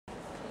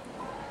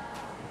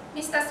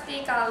Mr.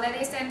 Speaker,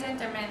 ladies and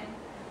gentlemen,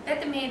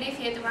 let me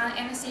refute one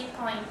MC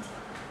point.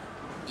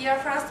 Your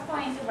first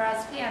point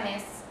was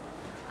fairness.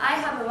 I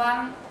have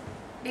one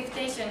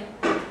refutation.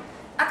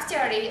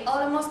 Actually,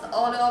 almost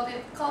all of the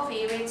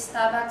coffee which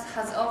Starbucks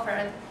has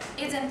offered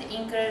isn't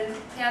include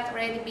fair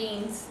trade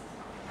beans.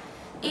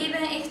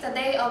 Even if the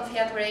day of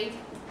fair trade,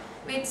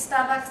 which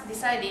Starbucks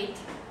decided,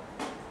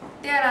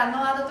 there are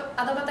no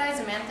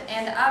advertisement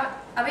and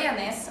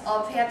awareness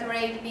of fair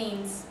trade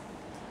beans.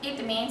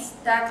 It means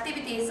the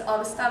activities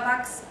of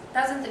Starbucks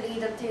doesn't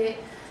lead to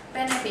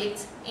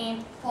benefits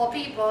for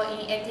people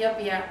in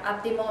Ethiopia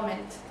at the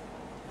moment.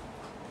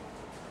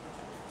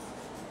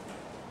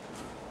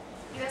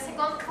 Your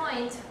second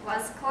point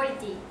was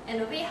quality,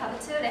 and we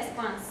have two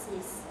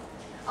responses.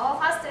 Our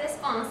first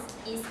response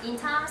is in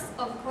terms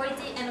of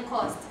quality and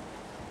cost.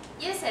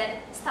 You said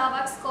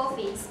Starbucks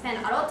coffee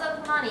spend a lot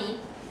of money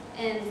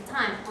and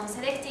time on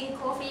selecting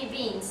coffee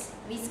beans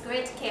with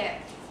great care.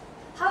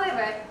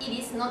 However, it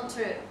is not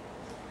true.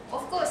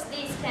 Of course,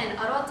 they spend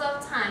a lot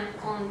of time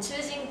on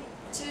choosing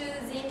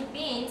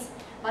beans,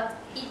 but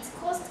its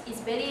cost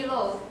is very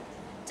low,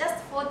 just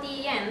 40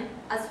 yen,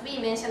 as we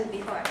mentioned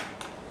before.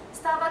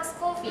 Starbucks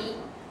coffee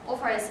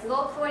offers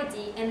low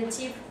quality and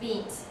cheap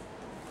beans.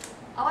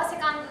 Our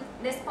second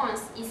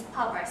response is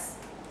purpose.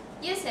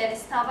 You said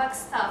Starbucks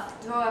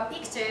staff draw a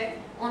picture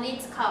on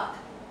its cup,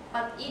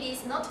 but it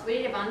is not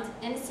relevant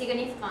and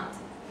significant.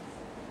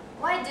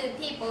 Why do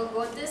people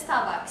go to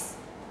Starbucks?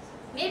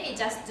 Maybe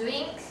just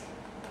drink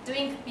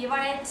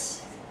beverage,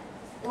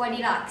 or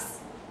relax.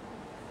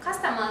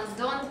 Customers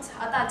don't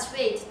attach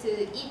weight to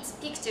its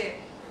picture.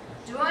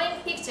 Drawing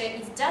picture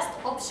is just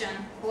option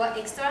for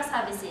extra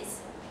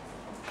services.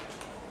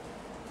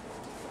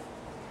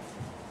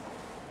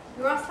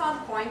 Your third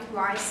point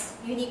was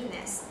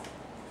uniqueness.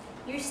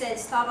 You said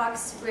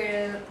Starbucks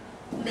will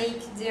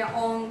make their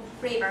own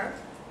flavor.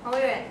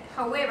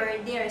 However,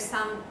 there are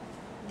some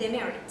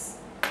demerits.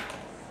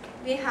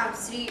 We have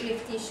three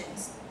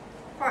repetitions.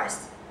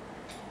 First,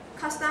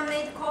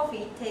 custom-made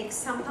coffee takes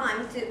some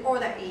time to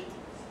order it.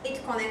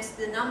 It connects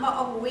the number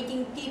of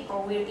waiting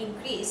people will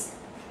increase,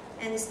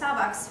 and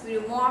Starbucks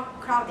will be more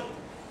crowded.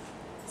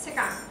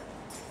 Second,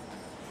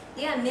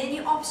 there are many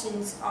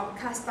options of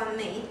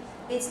custom-made.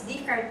 It's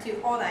difficult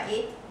to order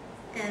it,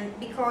 and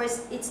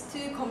because it's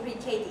too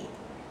complicated.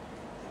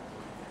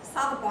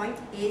 Third point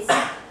is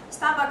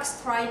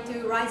Starbucks try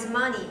to raise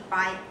money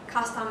by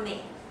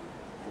custom-made.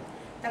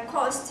 The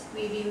cost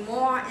will be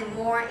more and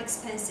more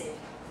expensive.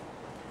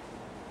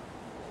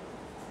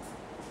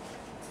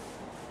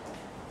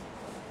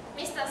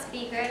 Mr.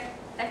 Speaker,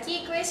 the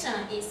key question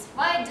is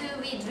why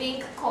do we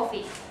drink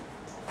coffee?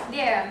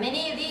 There are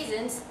many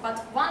reasons, but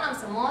one of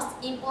the most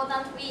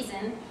important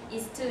reasons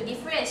is to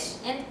refresh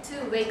and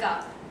to wake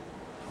up.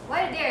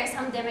 While there are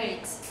some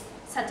demerits,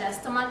 such as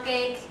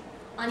stomachache,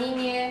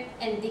 anemia,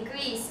 and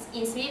decrease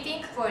in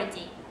sleeping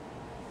quality.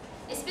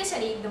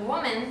 Especially the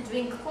women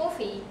drink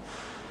coffee,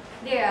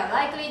 they are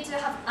likely to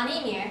have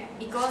anemia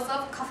because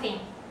of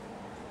caffeine.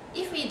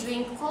 If we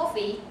drink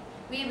coffee,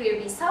 we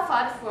will be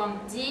suffered from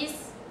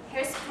these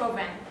health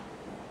problems.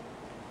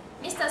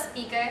 Mr.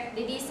 Speaker,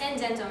 ladies and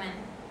gentlemen,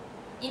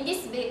 in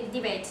this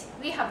debate,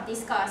 we have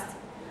discussed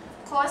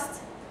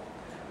cost,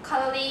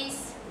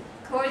 calories,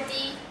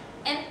 quality,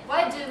 and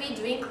why do we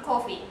drink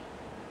coffee.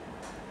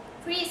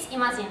 Please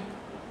imagine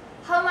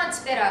how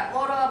much better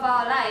all of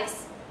our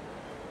lives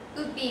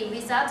would be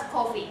without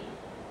coffee.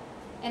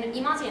 And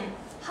imagine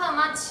how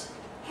much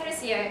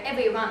healthier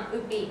everyone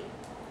would be.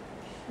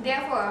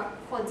 Therefore,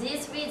 for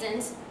these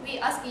reasons, we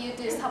ask you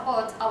to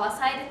support our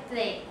side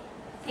today.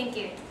 Thank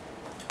you.